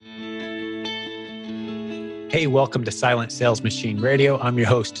Hey, welcome to Silent Sales Machine Radio. I'm your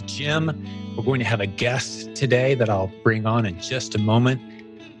host, Jim. We're going to have a guest today that I'll bring on in just a moment.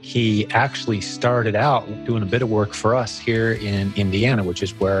 He actually started out doing a bit of work for us here in Indiana, which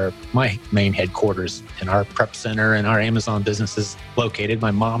is where my main headquarters and our prep center and our Amazon business is located.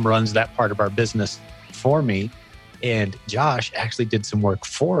 My mom runs that part of our business for me. And Josh actually did some work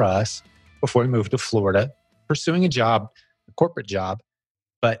for us before he moved to Florida, pursuing a job, a corporate job.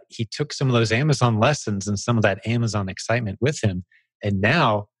 But he took some of those Amazon lessons and some of that Amazon excitement with him. And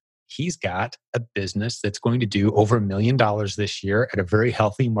now he's got a business that's going to do over $1 million this year at a very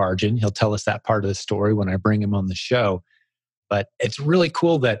healthy margin. He'll tell us that part of the story when I bring him on the show. But it's really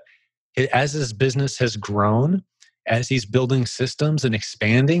cool that as his business has grown, as he's building systems and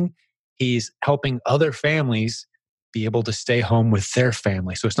expanding, he's helping other families be able to stay home with their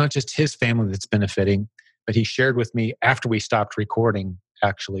family. So it's not just his family that's benefiting, but he shared with me after we stopped recording,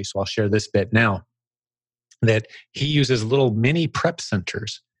 actually, so I'll share this bit now, that he uses little mini prep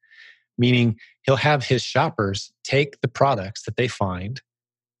centers, meaning he'll have his shoppers take the products that they find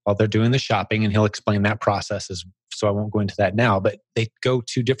while they're doing the shopping, and he'll explain that process, so I won't go into that now, but they go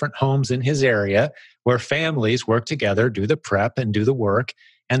to different homes in his area where families work together, do the prep and do the work,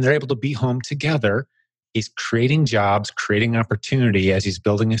 and they're able to be home together. He's creating jobs, creating opportunity as he's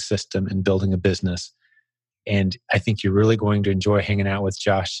building a system and building a business. And I think you're really going to enjoy hanging out with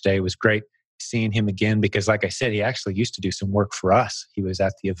Josh today. It was great seeing him again because, like I said, he actually used to do some work for us. He was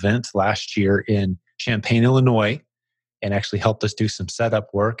at the event last year in Champaign, Illinois, and actually helped us do some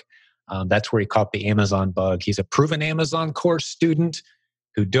setup work. That's where he caught the Amazon bug. He's a proven Amazon course student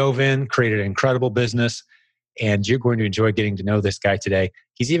who dove in, created an incredible business, and you're going to enjoy getting to know this guy today.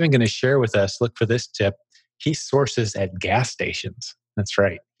 He's even going to share with us, look for this tip, he sources at gas stations. That's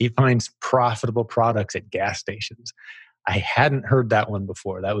right. He finds profitable products at gas stations. I hadn't heard that one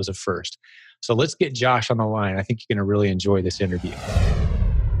before. That was a first. So let's get Josh on the line. I think you're going to really enjoy this interview.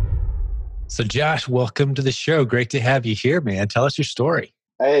 So Josh, welcome to the show. Great to have you here, man. Tell us your story.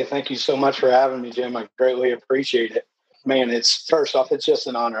 Hey, thank you so much for having me, Jim. I greatly appreciate it. Man, first off, it's just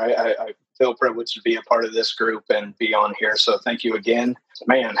an honor. I feel privileged to be a part of this group and be on here. So thank you again.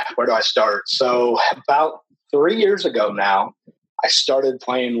 Man, where do I start? So about 3 years ago now, I started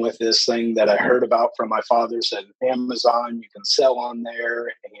playing with this thing that I heard about from my father. Said Amazon, you can sell on there.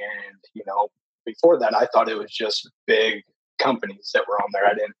 And, before that, I thought it was just big companies that were on there.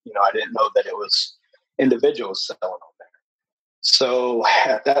 I didn't know that it was individuals selling on there. So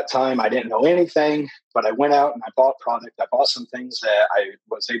at that time, I didn't know anything, but I went out and I bought product. I bought some things that I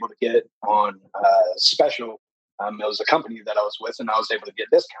was able to get on special. It was a company that I was with, and I was able to get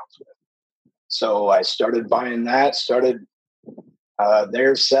discounts with. So I started buying that,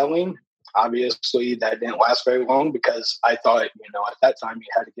 they're selling. Obviously, that didn't last very long because I thought, at that time you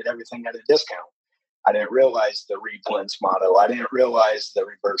had to get everything at a discount. I didn't realize the replens model. I didn't realize the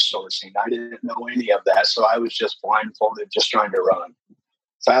reverse sourcing. I didn't know any of that. So I was just blindfolded, just trying to run.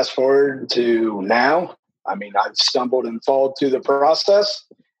 Fast forward to now. I've stumbled and fallen through the process.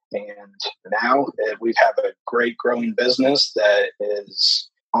 And now we have a great growing business that is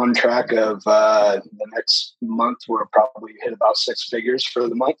on track of the next month. We'll probably hit about 6 figures for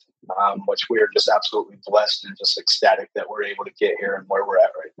the month, which we're just absolutely blessed and just ecstatic that we're able to get here and where we're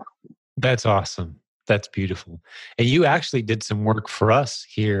at right now. That's awesome. That's beautiful. And you actually did some work for us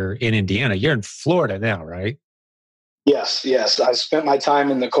here in Indiana. You're in Florida now, right? Yes. I spent my time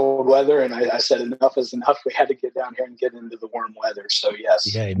in the cold weather, and I said enough is enough. We had to get down here and get into the warm weather. So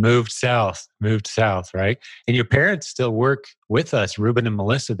yes. Yeah, moved south, right? And your parents still work with us, Ruben and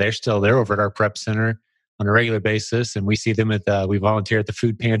Melissa. They're over at our prep center on a regular basis, and we see them we volunteer at the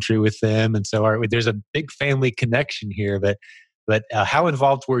food pantry with them. And so there's a big family connection here. But how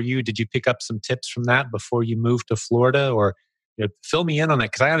involved were you? Did you pick up some tips from that before you moved to Florida? Or fill me in on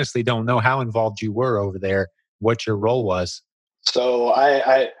that, because I honestly don't know how involved you were over there, what your role was. So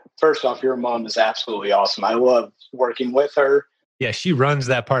I first off, your mom is absolutely awesome. I love working with her. Yeah, she runs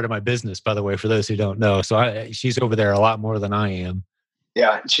that part of my business, by the way, for those who don't know. So she's over there a lot more than I am.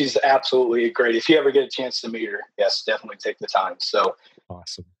 Yeah, she's absolutely great. If you ever get a chance to meet her, yes, definitely take the time. So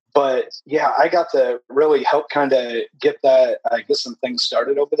awesome. But yeah, I got to really help kind of get some things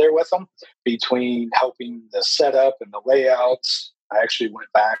started over there with them, between helping the setup and the layouts. I actually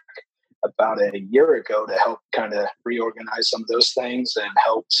went back about a year ago to help kind of reorganize some of those things and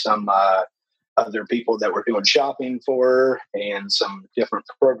help some other people that were doing shopping for her, and some different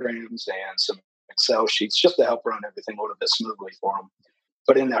programs and some Excel sheets, just to help run everything a little bit smoothly for them.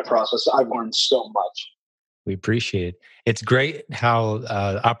 But in that process, I've learned so much. We appreciate it. It's great how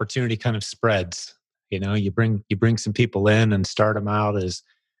opportunity kind of spreads. You bring some people in and start them out as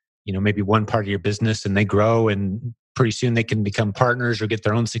maybe one part of your business and they grow and pretty soon they can become partners or get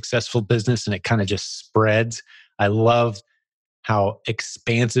their own successful business and it kind of just spreads. I love how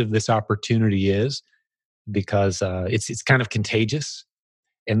expansive this opportunity is because it's kind of contagious.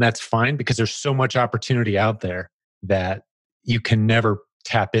 And that's fine because there's so much opportunity out there that you can never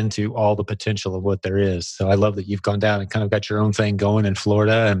tap into all the potential of what there is. So I love that you've gone down and kind of got your own thing going in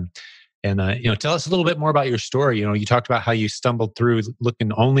Florida. And tell us a little bit more about your story. You talked about how you stumbled through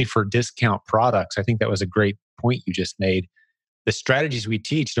looking only for discount products. I think that was a great point you just made. The strategies we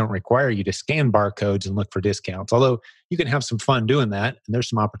teach don't require you to scan barcodes and look for discounts, although you can have some fun doing that, and there's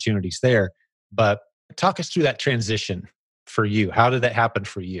some opportunities there. But talk us through that transition for you. How did that happen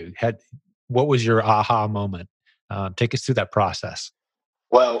for you? What was your aha moment? Take us through that process.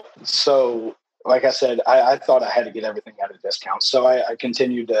 Well, so like I said, I thought I had to get everything at a discount. So I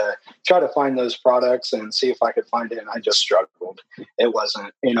continued to try to find those products and see if I could find it. And I just struggled. It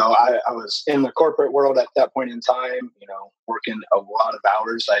wasn't, I was in the corporate world at that point in time, working a lot of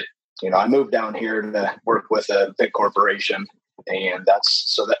hours. I moved down here to work with a big corporation. And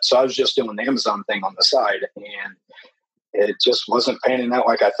so I was just doing the Amazon thing on the side. And it just wasn't panning out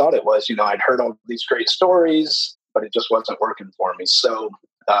like I thought it was. I'd heard all these great stories, but it just wasn't working for me. So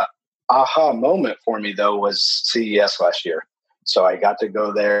aha moment for me, though, was CES last year. So I got to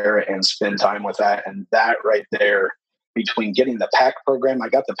go there and spend time with that. And that right there, between getting the PAC program, I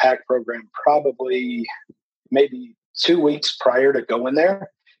got the PAC program probably maybe 2 weeks prior to going there.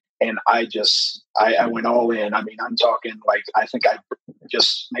 And I went all in. I mean, I'm talking like, I think I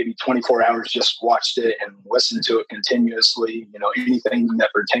just maybe 24 hours just watched it and listened to it continuously, anything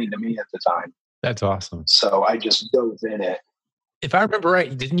that pertained to me at the time. That's awesome. So I just dove in it. If I remember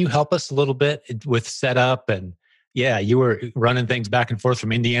right, didn't you help us a little bit with setup? And yeah, you were running things back and forth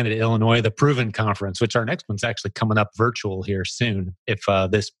from Indiana to Illinois, the Proven Conference, which our next one's actually coming up virtual here soon. If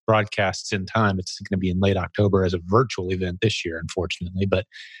this broadcasts in time, it's going to be in late October as a virtual event this year, unfortunately. But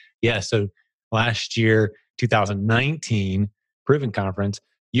yeah, so last year, 2019, Proven Conference,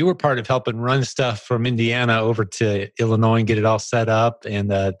 you were part of helping run stuff from Indiana over to Illinois and get it all set up.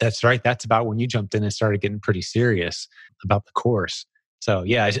 And that's right. That's about when you jumped in and started getting pretty serious about the course. So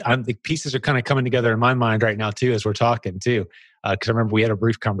yeah, the pieces are kind of coming together in my mind right now too, as we're talking too. Because I remember we had a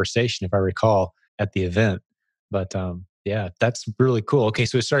brief conversation, if I recall, at the event. But yeah, that's really cool. Okay,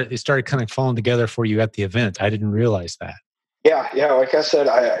 so it started kind of falling together for you at the event. I didn't realize that. Yeah. Like I said,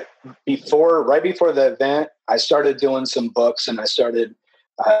 right before the event, I started doing some books, and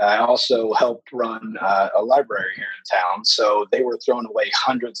I also helped run a library here in town. So they were throwing away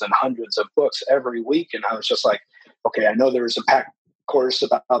hundreds and hundreds of books every week. And I was just like, okay, I know there was a PAC course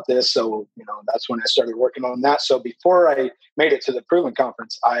about this. So, that's when I started working on that. So before I made it to the Proven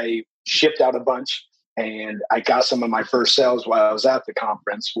Conference, I shipped out a bunch, and I got some of my first sales while I was at the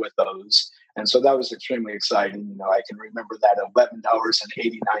conference with those. And so that was extremely exciting. I can remember that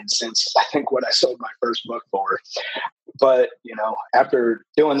 $11.89, I think, what I sold my first book for. But, after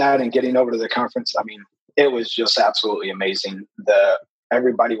doing that and getting over to the conference, I mean, it was just absolutely amazing.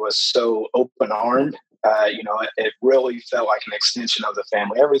 Everybody was so open-armed. It really felt like an extension of the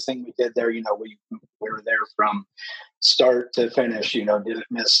family. Everything we did there, we were there from start to finish, didn't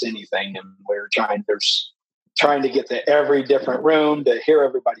miss anything. And we were trying to get to every different room to hear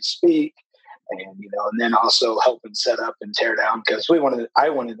everybody speak. And then also helping set up and tear down, because I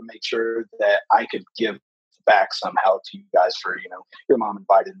wanted to make sure that I could give back somehow to you guys for, your mom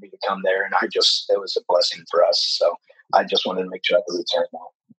invited me to come there, and it was a blessing for us. So I just wanted to make sure I could return that.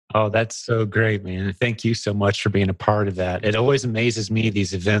 Oh, that's so great, man. Thank you so much for being a part of that. It always amazes me,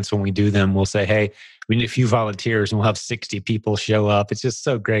 these events, when we do them, we'll say, hey, we need a few volunteers, and we'll have 60 people show up. It's just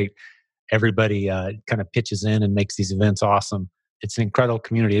so great. Everybody kind of pitches in and makes these events awesome. It's an incredible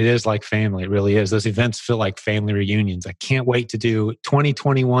community. It is like family. It really is. Those events feel like family reunions. I can't wait to do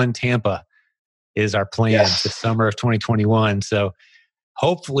 2021 Tampa is our plan. Yes. The summer of 2021. So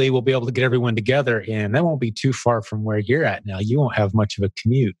hopefully we'll be able to get everyone together, and that won't be too far from where you're at now. You won't have much of a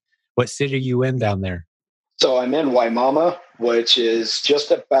commute. What city are you in down there? So I'm in Waimama, which is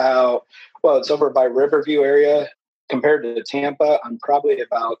just about, it's over by Riverview area. Compared to Tampa, I'm probably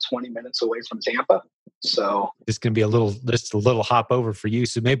about 20 minutes away from Tampa. So it's going to be just a little hop over for you.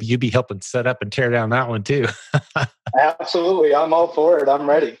 So maybe you'd be helping set up and tear down that one too. Absolutely. I'm all for it. I'm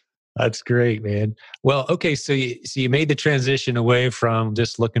ready. That's great, man. Well, okay. So you made the transition away from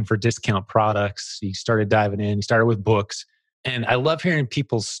just looking for discount products. You started diving in, you started with books. And I love hearing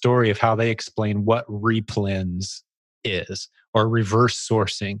people's story of how they explain what replens is, or reverse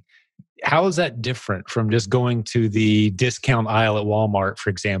sourcing. How is that different from just going to the discount aisle at Walmart, for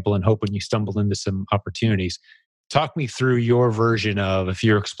example, and hoping you stumble into some opportunities? talk me through your version of, if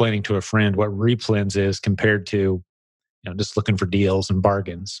you're explaining to a friend what replens is compared to, just looking for deals and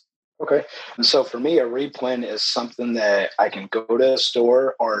bargains. Okay. And so for me, a replen is something that I can go to a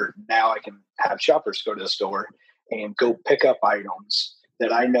store, or now I can have shoppers go to the store and go pick up items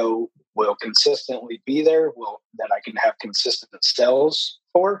that I know will consistently be there, that I can have consistent sales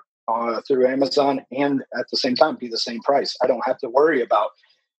for through Amazon, and at the same time be the same price. I don't have to worry about,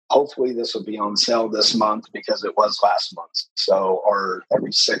 hopefully this will be on sale this month because it was last month. So, or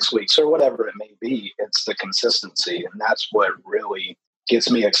every 6 weeks or whatever it may be. It's the consistency. And that's what really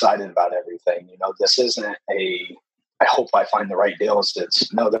gets me excited about everything. This isn't I hope I find the right deals.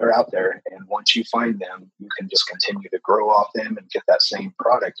 No, they're out there. And once you find them, you can just continue to grow off them and get that same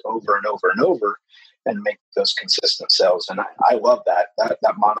product over and over and over and make those consistent sales. And I love that.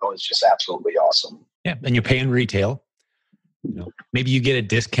 That model is just absolutely awesome. Yeah. And you're paying retail. Maybe you get a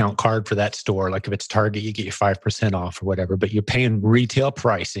discount card for that store. Like if it's Target, you get your 5% off or whatever, but you're paying retail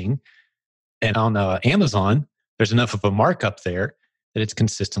pricing. And on Amazon, there's enough of a markup there that it's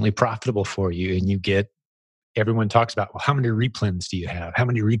consistently profitable for you. And you get, everyone talks about, well, how many replens do you have? How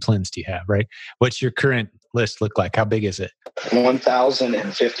many replens do you have, right? What's your current list look like? How big is it?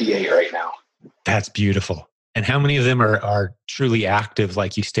 1,058 right now. That's beautiful. And how many of them are truly active,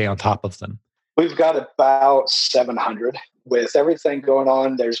 like you stay on top of them? We've got about 700. With everything going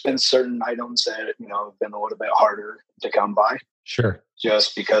on, there's been certain items that, have been a little bit harder to come by. Sure.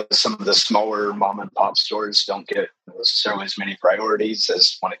 Just because some of the smaller mom and pop stores don't get necessarily as many priorities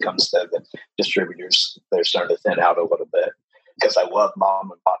as when it comes to the distributors. They're starting to thin out a little bit. Because I love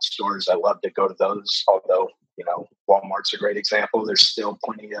mom and pop stores. I love to go to those, although, Walmart's a great example. There's still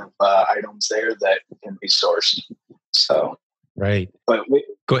plenty of items there that can be sourced. So, right. But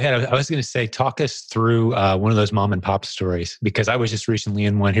go ahead. I was going to say, talk us through one of those mom and pop stories, because I was just recently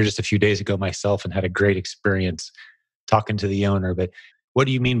in one here just a few days ago myself and had a great experience talking to the owner. But what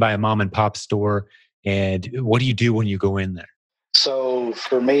do you mean by a mom and pop store, and what do you do when you go in there? So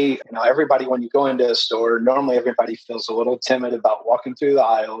for me, everybody, when you go into a store, normally everybody feels a little timid about walking through the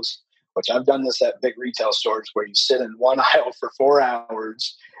aisles, which I've done this at big retail stores where you sit in one aisle for 4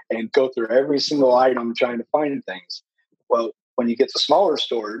 hours and go through every single item trying to find things. Well, when you get to smaller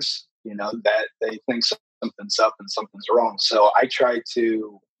stores, that they think something's up and something's wrong. So I try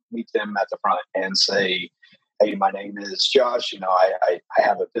to meet them at the front and say, hey, my name is Josh. I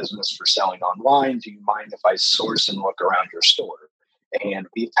have a business for selling online. Do you mind if I source and look around your store? And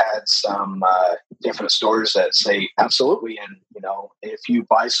we've had some different stores that say, absolutely. And, if you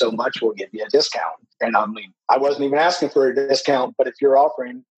buy so much, we'll give you a discount. And I wasn't even asking for a discount, but if you're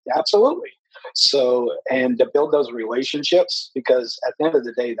offering, absolutely. So, and to build those relationships, because at the end of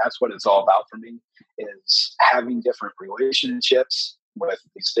the day, that's what it's all about for me, is having different relationships with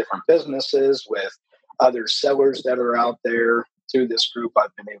these different businesses, with other sellers that are out there. Through this group,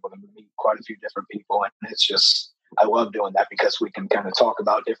 I've been able to meet quite a few different people. And it's just, I love doing that because we can kind of talk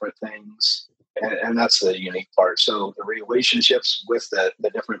about different things. And that's the unique part. So the relationships with the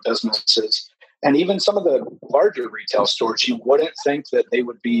different businesses, and even some of the larger retail stores, you wouldn't think that they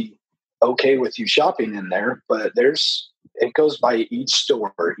would be okay with you shopping in there, but it goes by each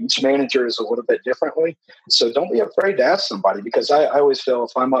store. Each manager is a little bit differently. So don't be afraid to ask somebody, because I always feel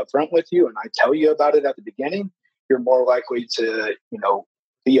if I'm upfront with you and I tell you about it at the beginning, you're more likely to,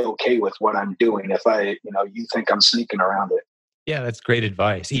 be okay with what I'm doing if you think I'm sneaking around it. Yeah, that's great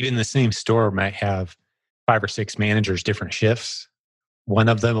advice. Even the same store might have 5 or 6 managers, different shifts. One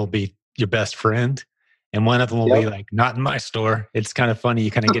of them will be your best friend, and one of them will be like, not in my store. It's kind of funny. You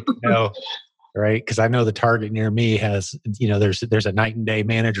kind of get to know, right? Because I know the Target near me has, there's a night and day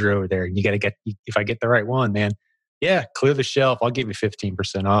manager over there, and you got to get, if I get the right one, man, yeah, clear the shelf. I'll give you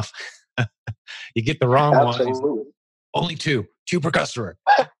 15% off. You get the wrong one. Only two per customer.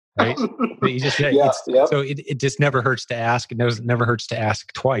 Right? But you just so it just never hurts to ask. It never hurts to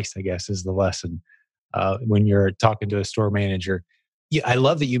ask twice, I guess, is the lesson when you're talking to a store manager. Yeah, I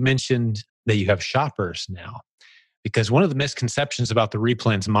love that you mentioned that you have shoppers now, because one of the misconceptions about the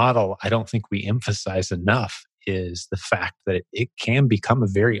replens model, I don't think we emphasize enough, is the fact that it can become a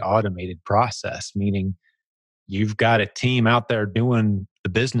very automated process, meaning you've got a team out there doing the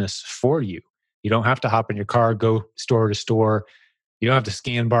business for you. You don't have to hop in your car, go store to store. You don't have to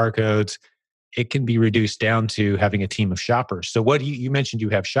scan barcodes. It can be reduced down to having a team of shoppers. So what you mentioned you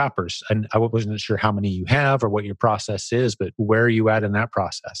have shoppers, and I wasn't sure how many you have or what your process is, but where are you at in that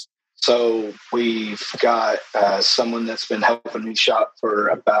process? So we've got someone that's been helping me shop for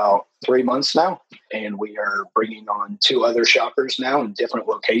about 3 months now, and we are bringing on 2 other shoppers now in different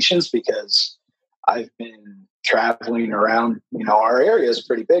locations because I've been traveling around. Our area is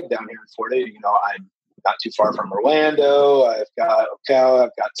pretty big down here in Florida. not too far from Orlando. I've got Ocala.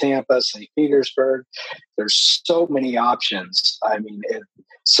 I've got Tampa, St. Petersburg. There's so many options. I mean,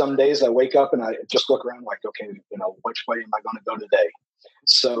 some days I wake up and I just look around like, okay, which way am I going to go today?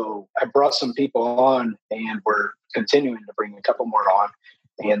 So I brought some people on, and we're continuing to bring a couple more on,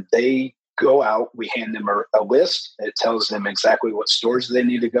 and they go out. We hand them a list. It tells them exactly what stores they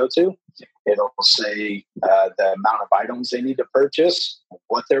need to go to. It'll say the amount of items they need to purchase,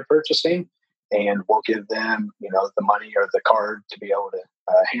 what they're purchasing, and we'll give them, the money or the card to be able to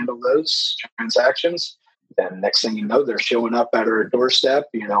handle those transactions. Then next thing you know, they're showing up at our doorstep,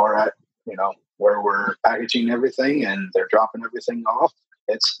 or at, where we're packaging everything, and they're dropping everything off.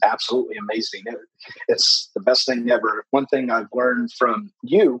 It's absolutely amazing. It's the best thing ever. One thing I've learned from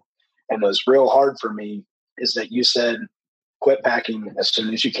you, and it was real hard for me, is that you said, quit packing as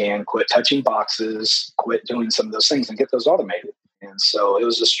soon as you can, quit touching boxes, quit doing some of those things and get those automated. And so it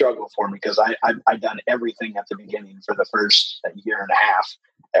was a struggle for me because I'd done everything at the beginning for the first year and a half,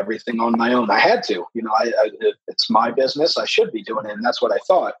 everything on my own. I had to, it's my business. I should be doing it. And that's what I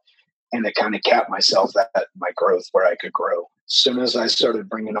thought. And it kind of capped myself at my growth where I could grow. As soon as I started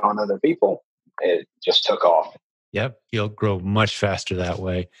bringing on other people, it just took off. Yep. You'll grow much faster that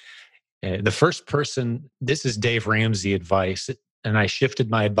way. The first person, this is Dave Ramsey advice, and I shifted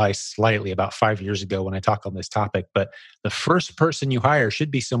my advice slightly about 5 years ago when I talk on this topic, but the first person you hire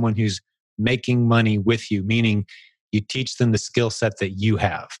should be someone who's making money with you, meaning you teach them the skill set that you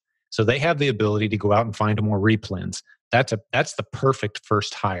have. So they have the ability to go out and find more replens. That's the perfect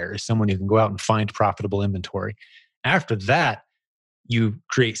first hire, is someone who can go out and find profitable inventory. After that, you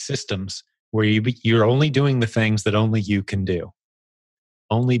create systems where you're only doing the things that only you can do.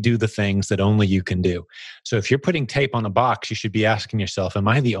 Only do the things that only you can do. So if you're putting tape on a box, you should be asking yourself, am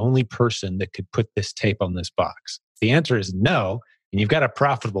I the only person that could put this tape on this box? If the answer is no, and you've got a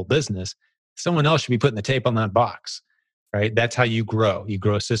profitable business, someone else should be putting the tape on that box, right? That's how you grow. You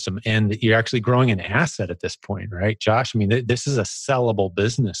grow a system, and you're actually growing an asset at this point, right, Josh? I mean, this is a sellable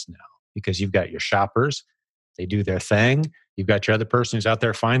business now because you've got your shoppers. They do their thing. You've got your other person who's out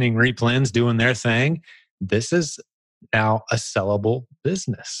there finding replens, doing their thing. This is now a sellable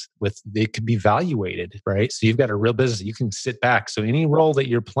business it could be valuated, right? So you've got a real business. You can sit back. So any role that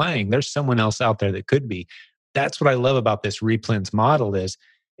you're playing, there's someone else out there that could be. That's what I love about this replens model is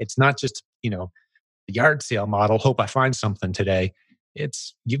it's not just, the yard sale model. Hope I find something today.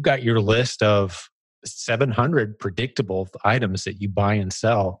 You've got your list of 700 predictable items that you buy and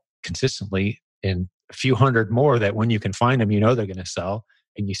sell consistently, and a few hundred more that when you can find them, they're going to sell,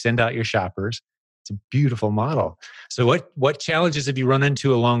 and you send out your shoppers. It's a beautiful model. So what challenges have you run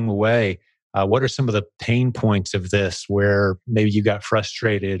into along the way? What are some of the pain points of this where maybe you got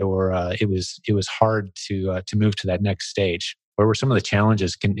frustrated or it was hard to move to that next stage? What were some of the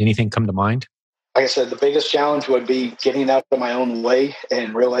challenges? Can anything come to mind? Like I said, the biggest challenge would be getting out of my own way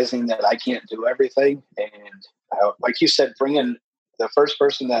and realizing that I can't do everything. And like you said, bringing the first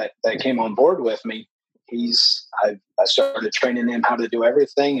person that came on board with me, I started training him how to do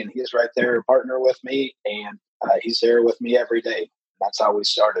everything, and he's right there, partner with me, and he's there with me every day. That's how we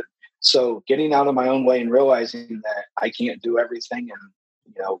started. So getting out of my own way and realizing that I can't do everything,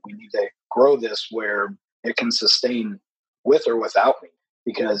 and we need to grow this where it can sustain with or without me.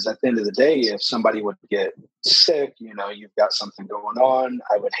 Because at the end of the day, if somebody would get sick, you've got something going on.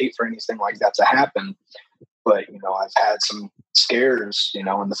 I would hate for anything like that to happen. But, I've had some scares, in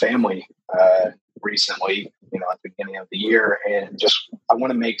the family recently, at the beginning of the year. And I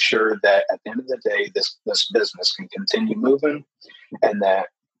want to make sure that at the end of the day, this business can continue moving and that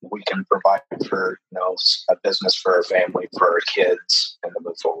we can provide for, a business for our family, for our kids, and to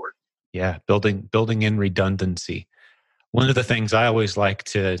move forward. Yeah, building in redundancy. One of the things I always like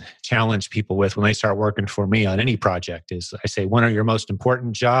to challenge people with when they start working for me on any project is I say, one of your most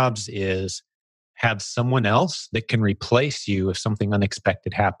important jobs is have someone else that can replace you if something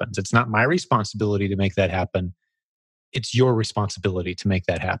unexpected happens. It's not my responsibility to make that happen. It's your responsibility to make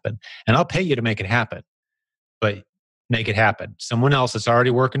that happen. And I'll pay you to make it happen, but make it happen. Someone else that's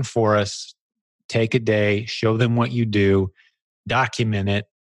already working for us, take a day, show them what you do, document it,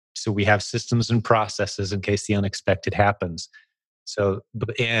 so we have systems and processes in case the unexpected happens. So,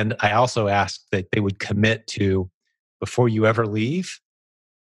 and I also ask that they would commit to, before you ever leave,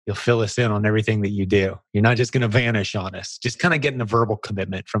 you'll fill us in on everything that you do. You're not just going to vanish on us. Just kind of getting a verbal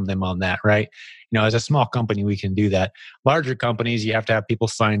commitment from them on that, right? As a small company, we can do that. Larger companies, you have to have people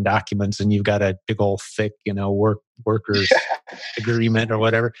sign documents and you've got a big old thick, workers agreement or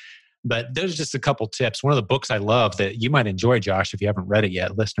whatever. But there's just a couple tips. One of the books I love that you might enjoy, Josh, if you haven't read it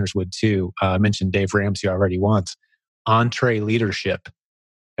yet, listeners would too. I mentioned Dave Ramsey already once. EntreLeadership.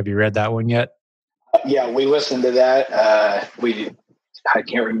 Have you read that one yet? Yeah, we listened to that. I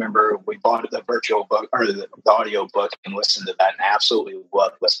can't remember. We bought the virtual book or the audio book and listened to that, and absolutely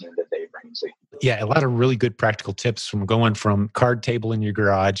loved listening to Dave Ramsey. Yeah, a lot of really good practical tips from going from card table in your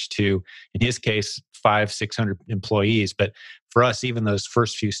garage to, in his case, 500-600 employees. But for us, even those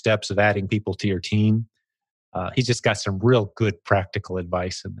first few steps of adding people to your team, he's just got some real good practical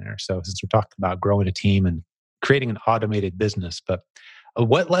advice in there. So since we're talking about growing a team and creating an automated business, but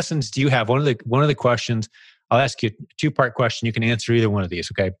what lessons do you have? One of the questions I'll ask you, a two-part question. You can answer either one of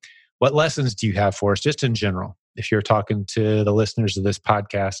these. Okay, what lessons do you have for us, just in general? If you're talking to the listeners of this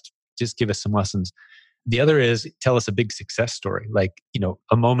podcast, just give us some lessons. The other is tell us a big success story, like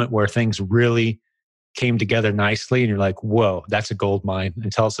a moment where things really came together nicely and you're like, whoa, that's a gold mine, and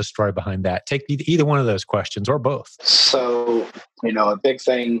tell us a story behind that. Take either one of those questions or both. So, a big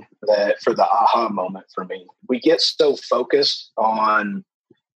thing that for the aha moment for me, we get so focused on,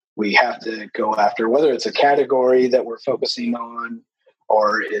 we have to go after, whether it's a category that we're focusing on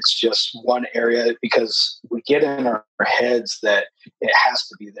or it's just one area, because we get in our heads that it has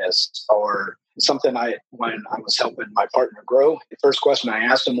to be this or something. When I was helping my partner grow, the first question I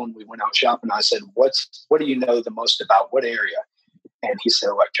asked him when we went out shopping, I said, what do you know the most about? What area? And he said,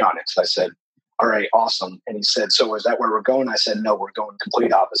 electronics. I said, all right, awesome. And he said, so is that where we're going? I said, no, we're going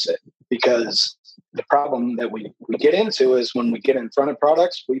complete opposite, because the problem that we get into is when we get in front of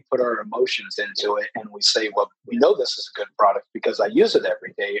products, we put our emotions into it and we say, well, we know this is a good product because I use it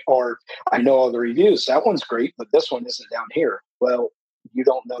every day, or I know all the reviews. That one's great, but this one isn't down here. Well, you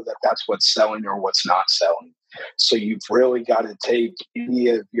don't know that that's what's selling or what's not selling. So you've really got to take any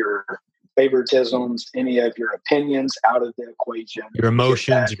of your favoritisms, any of your opinions out of the equation. Your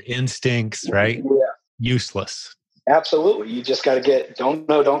emotions, your instincts, right? Yeah. Useless. Absolutely. You just got to get don't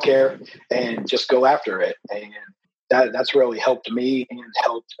know, don't care, and just go after it. And that's really helped me and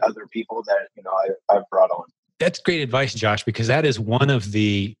helped other people that, I've brought on. That's great advice, Josh, because that is one of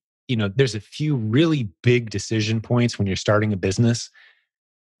the, there's a few really big decision points when you're starting a business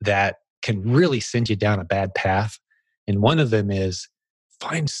that can really send you down a bad path. And one of them is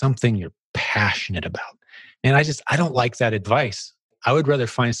find something you're passionate about. And I don't like that advice. I would rather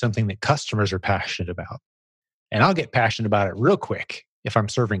find something that customers are passionate about. And I'll get passionate about it real quick if I'm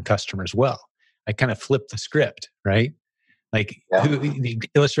serving customers well. I kind of flip the script, right? Like the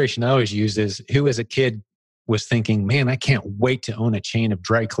illustration I always use is who as a kid was thinking, man, I can't wait to own a chain of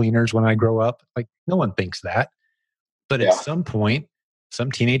dry cleaners when I grow up. Like no one thinks that. But at some point,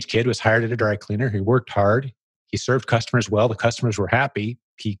 some teenage kid was hired at a dry cleaner. He worked hard. He served customers well. The customers were happy.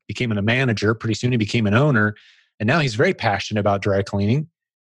 He became a manager. Pretty soon he became an owner. And now he's very passionate about dry cleaning.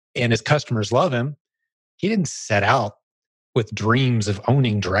 And his customers love him. He didn't set out with dreams of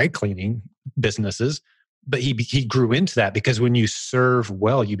owning dry cleaning businesses, but he grew into that because when you serve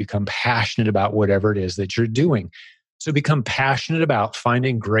well, you become passionate about whatever it is that you're doing. So become passionate about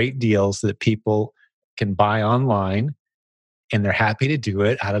finding great deals that people can buy online, and they're happy to do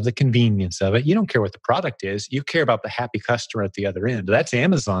it out of the convenience of it. You don't care what the product is. You care about the happy customer at the other end. That's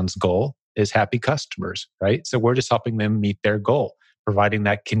Amazon's goal, is happy customers, right? So we're just helping them meet their goal, providing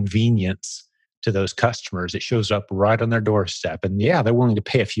that convenience to those customers. It shows up right on their doorstep. And yeah, they're willing to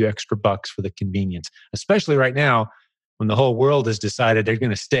pay a few extra bucks for the convenience, especially right now when the whole world has decided they're going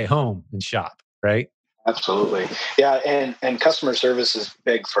to stay home and shop, right? Absolutely. Yeah. And customer service is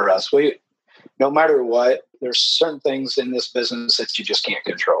big for us. No matter what, there's certain things in this business that you just can't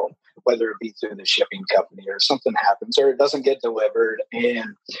control, whether it be through the shipping company or something happens or it doesn't get delivered.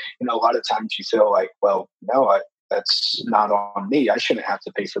 And, a lot of times you feel like, well, no, that's not on me. I shouldn't have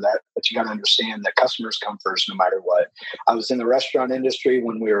to pay for that. But you got to understand that customers come first no matter what. I was in the restaurant industry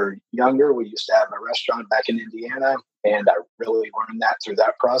when we were younger. We used to have a restaurant back in Indiana, and I really learned that through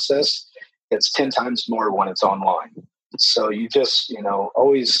that process. It's 10 times more when it's online. So you just,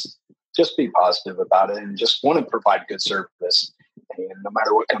 always just be positive about it and just want to provide good service. And no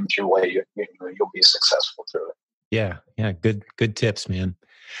matter what comes your way, you'll be successful through it. Yeah. Good tips, man.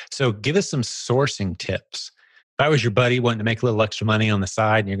 So give us some sourcing tips. If I was your buddy wanting to make a little extra money on the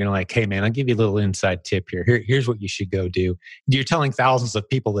side and you're going to like, hey man, I'll give you a little inside tip here. Here's what you should go do. You're telling thousands of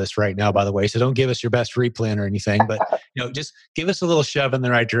people this right now, by the way. So don't give us your best replan or anything, but just give us a little shove in the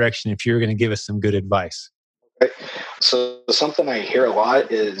right direction if you're going to give us some good advice. So something I hear a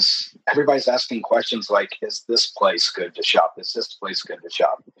lot is everybody's asking questions like, is this place good to shop? Is this place good to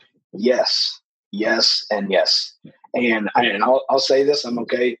shop? Yes, and yes. And I'll say this, I'm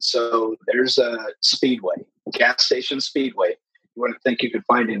okay. So there's a Speedway, gas station Speedway. You wouldn't think you could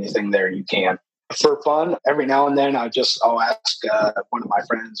find anything there. You can. For fun, every now and then I'll ask one of my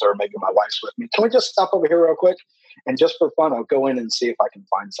friends or maybe my wife's with me, can we just stop over here real quick? And just for fun, I'll go in and see if I can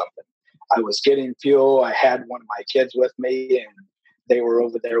find something. I was getting fuel. I had one of my kids with me, and they were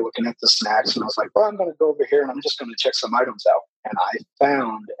over there looking at the snacks. And I was like, well, I'm going to go over here and I'm just going to check some items out. And I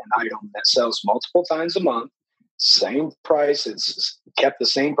found an item that sells multiple times a month, same price. It's kept the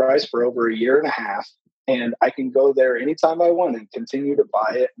same price for over a year and a half. And I can go there anytime I want and continue to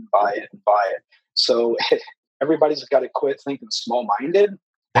buy it and buy it and buy it. So everybody's got to quit thinking small-minded,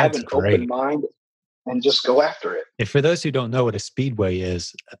 have an open mind, and just go after it. And for those who don't know what a Speedway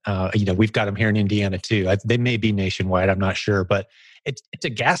is, we've got them here in Indiana too. They may be nationwide, I'm not sure, but it's a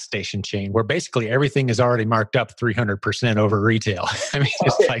gas station chain where basically everything is already marked up 300% over retail. I mean,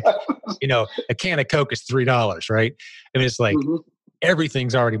 it's like, a can of Coke is $3, right? I mean, it's like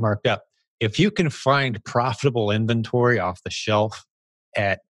everything's already marked up. If you can find profitable inventory off the shelf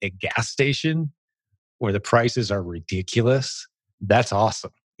at a gas station where the prices are ridiculous, that's awesome.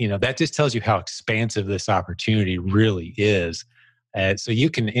 That just tells you how expansive this opportunity really is. So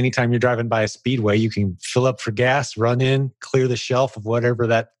you can, anytime you're driving by a Speedway, you can fill up for gas, run in, clear the shelf of whatever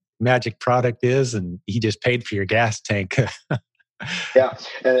that magic product is, and you just paid for your gas tank. Yeah.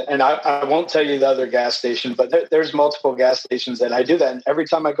 And I won't tell you the other gas station, but there's multiple gas stations that I do that. And every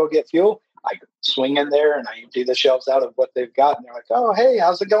time I go get fuel, I swing in there and I empty the shelves out of what they've got. And they're like, oh, hey,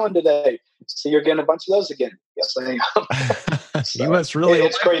 how's it going today? So you're getting a bunch of those again. Yes, I am. So, you must really.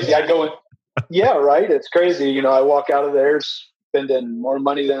 It's crazy. I go in. Yeah, right. It's crazy. I walk out of there spending more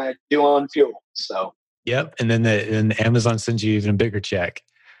money than I do on fuel. So. Yep. And then Amazon sends you even a bigger check.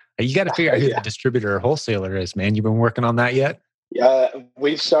 You got to figure out who the distributor or wholesaler is, man. You've been working on that yet? Yeah,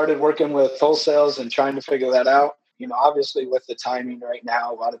 we've started working with wholesales and trying to figure that out. Obviously with the timing right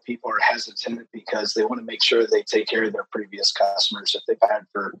now, a lot of people are hesitant because they want to make sure they take care of their previous customers that they've had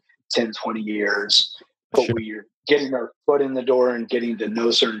for 10, 20 years. But we're getting our foot in the door and getting to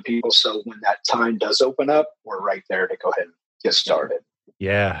know certain people. So when that time does open up, we're right there to go ahead and get started.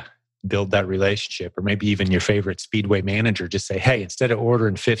 Yeah. Build that relationship, or maybe even your favorite Speedway manager. Just say, hey, instead of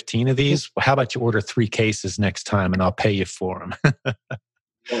ordering 15 of these, how about you order 3 cases next time and I'll pay you for them.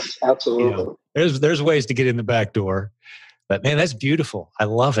 Yes, absolutely. There's ways to get in the back door, but man, that's beautiful. I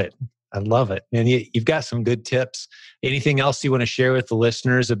love it. And you've got some good tips. Anything else you want to share with the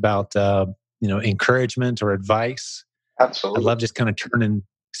listeners about, encouragement or advice? Absolutely. I love just kind of turning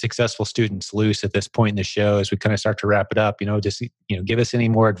successful students loose at this point in the show as we kind of start to wrap it up. Give us any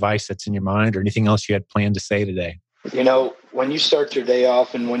more advice that's in your mind or anything else you had planned to say today. When you start your day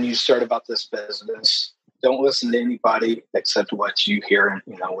off and when you start about this business, don't listen to anybody except what you hear and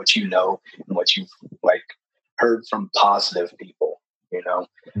what you know and what you've heard from positive people,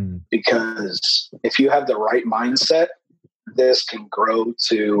 because if you have the right mindset, this can grow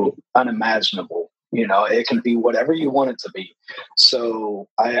to unimaginable. It can be whatever you want it to be. So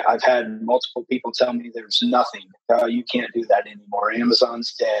I've had multiple people tell me there's nothing. You can't do that anymore.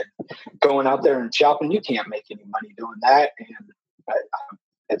 Amazon's dead. Going out there and shopping, you can't make any money doing that. And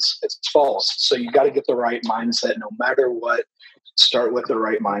it's false. So you got to get the right mindset no matter what. Start with the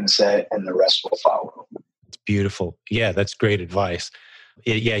right mindset and the rest will follow. It's beautiful. Yeah, that's great advice.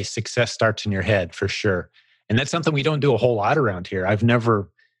 Success starts in your head for sure. And that's something we don't do a whole lot around here. I've never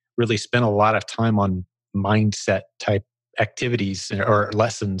really spent a lot of time on mindset type activities or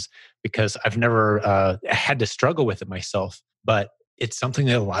lessons because I've never had to struggle with it myself. But it's something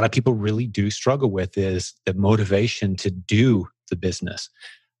that a lot of people really do struggle with, is the motivation to do the business.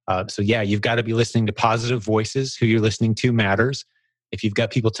 You've got to be listening to positive voices. Who you're listening to matters. If you've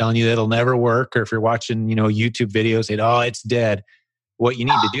got people telling you that it'll never work, or if you're watching, YouTube videos saying, oh, it's dead. What you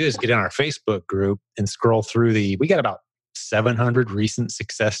need to do is get on our Facebook group and scroll through we got about 700 recent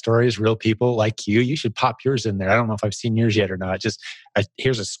success stories, real people like you. You should pop yours in there. I don't know if I've seen yours yet or not.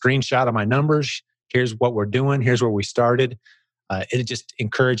 Here's a screenshot of my numbers. Here's what we're doing. Here's where we started. It just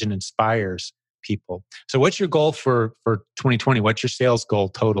encourages and inspires people. So what's your goal for 2020? What's your sales goal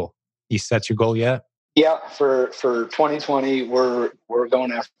total? You set your goal yet? Yeah, for 2020, we're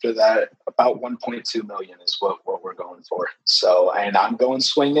going after that. About 1.2 million is what we're going for. So, and I'm going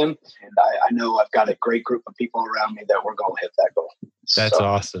swinging, and I know I've got a great group of people around me that we're going to hit that goal. That's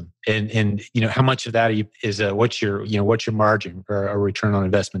awesome. And how much of that is what's your margin or a return on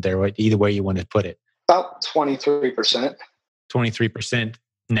investment there? Either way you want to put it. About 23%. 23%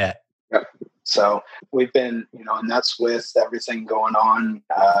 net. Yep. So we've been, and that's with everything going on,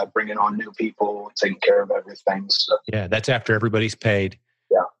 bringing on new people, taking care of everything. So. Yeah, that's after everybody's paid.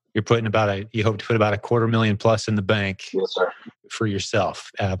 Yeah. You're putting you hope to put about $250,000 plus in the bank. Yes, sir. For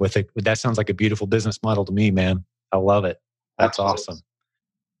yourself. That sounds like a beautiful business model to me, man. I love it. That's awesome.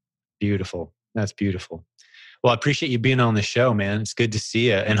 Beautiful. That's beautiful. Well, I appreciate you being on the show, man. It's good to see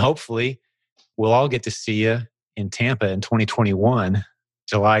you. And hopefully we'll all get to see you in Tampa in 2021.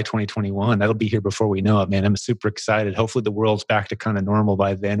 July 2021. That'll be here before we know it, man. I'm super excited. Hopefully the world's back to kind of normal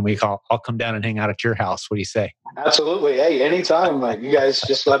by then. I'll come down and hang out at your house. What do you say? Absolutely. Hey, anytime. You guys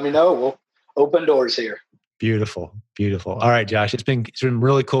just let me know. We'll open doors here. Beautiful. Beautiful. All right, Josh, it's been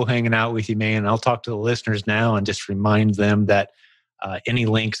really cool hanging out with you, man. I'll talk to the listeners now and just remind them that any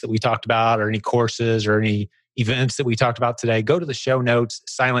links that we talked about or any courses or any events that we talked about today, go to the show notes,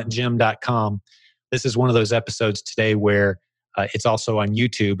 silentjim.com. This is one of those episodes today where it's also on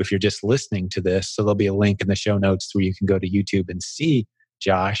YouTube if you're just listening to this. So there'll be a link in the show notes where you can go to YouTube and see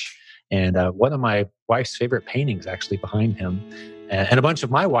Josh. And one of my wife's favorite paintings actually behind him, and a bunch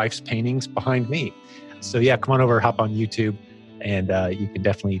of my wife's paintings behind me. So yeah, come on over, hop on YouTube, and you can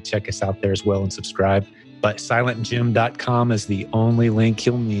definitely check us out there as well and subscribe. But silentjim.com is the only link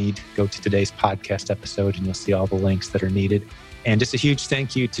you'll need. Go to today's podcast episode and you'll see all the links that are needed. And just a huge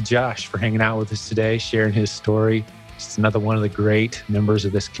thank you to Josh for hanging out with us today, sharing his story. Just another one of the great members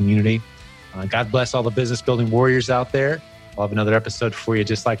of this community. God bless all the business building warriors out there. I'll have another episode for you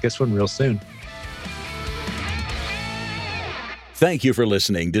just like this one real soon. Thank you for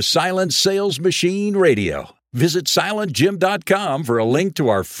listening to Silent Sales Machine Radio. Visit silentjim.com for a link to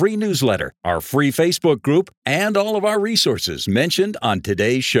our free newsletter, our free Facebook group, and all of our resources mentioned on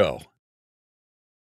today's show.